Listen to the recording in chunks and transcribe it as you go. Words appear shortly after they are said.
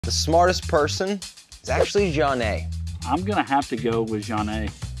The smartest person is actually Janae. I'm gonna have to go with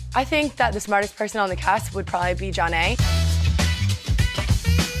Janae. I think that the smartest person on the cast would probably be Janae.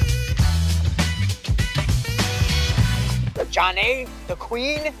 Janae, the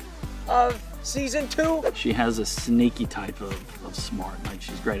queen of season 2. She has a sneaky type of smart. Like,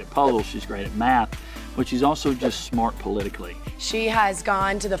 she's great at puzzles, she's great at math, but she's also just smart politically. She has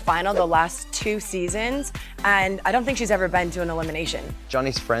gone to the final the last 2 seasons, and I don't think she's ever been to an elimination.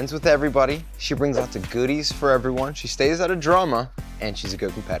 Johnny's friends with everybody. She brings lots of goodies for everyone. She stays out of drama, and she's a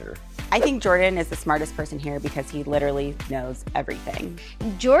good competitor. I think Jordan is the smartest person here because he literally knows everything.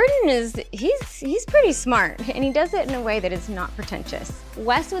 Jordan he's pretty smart, and he does it in a way that is not pretentious.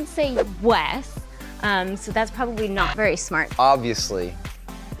 Wes would say Wes, so that's probably not very smart. Obviously,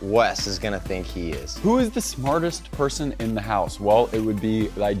 Wes is gonna think he is. Who is the smartest person in the house? Well, it would be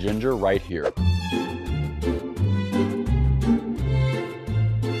thy ginger right here.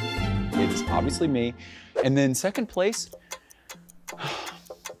 It is obviously me. And then second place,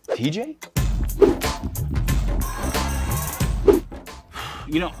 TJ?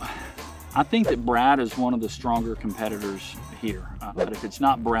 You know, I think that Brad is one of the stronger competitors here. But if it's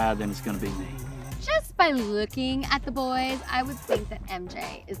not Brad, then it's gonna be me. Just by looking at the boys, I would think that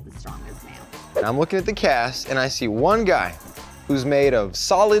MJ is the strongest male. And I'm looking at the cast, and I see one guy who's made of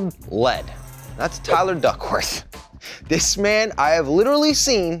solid lead. That's Tyler Duckworth. This man I have literally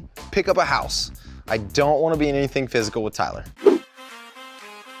seen pick up a house. I don't want to be in anything physical with Tyler.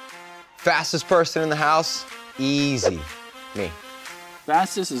 Fastest person in the house, easy, me.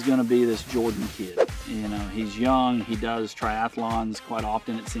 Fastest is gonna be this Jordan kid. You know, he's young, he does triathlons quite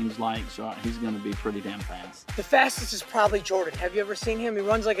often, it seems like, so he's gonna be pretty damn fast. The fastest is probably Jordan. Have you ever seen him? He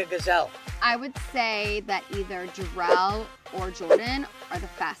runs like a gazelle. I would say that either Jarrell or Jordan are the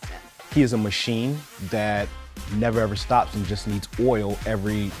fastest. He is a machine that never ever stops and just needs oil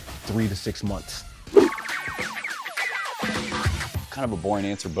every 3 to 6 months. Kind of a boring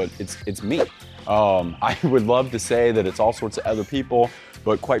answer, but it's me. I would love to say that it's all sorts of other people,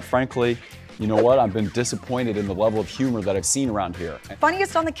 but quite frankly, you know what? I've been disappointed in the level of humor that I've seen around here.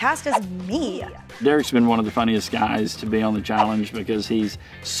 Funniest on the cast is me. Derek's been one of the funniest guys to be on the challenge because he's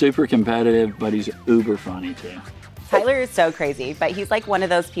super competitive, but he's uber funny too. Tyler is so crazy, but he's like one of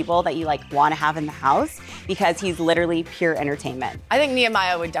those people that you like want to have in the house because he's literally pure entertainment. I think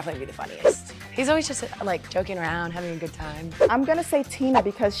Nehemiah would definitely be the funniest. He's always just like joking around, having a good time. I'm gonna say Tina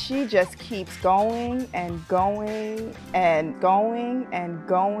because she just keeps going and going and going and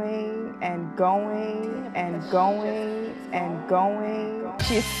going and going and going and going.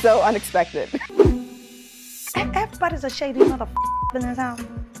 She's so unexpected. Everybody's a shady mother in this house.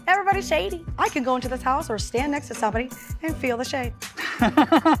 Everybody's shady. I can go into this house or stand next to somebody and feel the shade.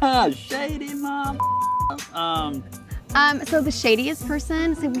 Shady mom. So the shadiest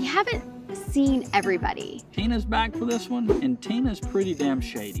person, so we haven't seen everybody. Tina's back for this one, and Tina's pretty damn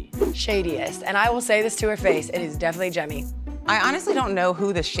shady. Shadiest, and I will say this to her face, it is definitely Jemmy. I honestly don't know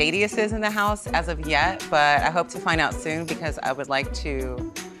who the shadiest is in the house as of yet, but I hope to find out soon because I would like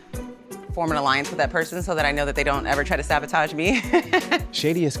to form an alliance with that person so that I know that they don't ever try to sabotage me.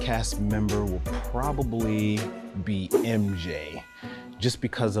 Shadiest cast member will probably be MJ, just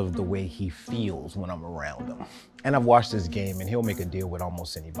because of the way he feels when I'm around him. And I've watched this game, and he'll make a deal with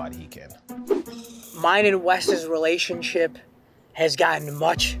almost anybody he can. Mine and Wes's relationship has gotten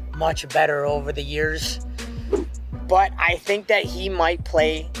much, much better over the years. But I think that he might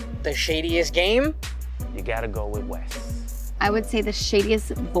play the shadiest game. You gotta go with Wes. I would say the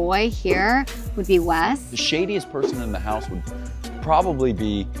shadiest boy here would be Wes. The shadiest person in the house would probably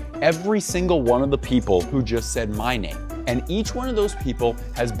be every single one of the people who just said my name. And each one of those people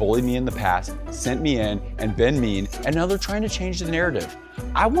has bullied me in the past, sent me in, and been mean, and now they're trying to change the narrative.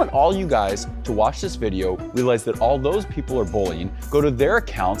 I want all you guys to watch this video, realize that all those people are bullying, go to their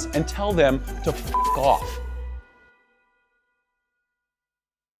accounts, and tell them to f*** off.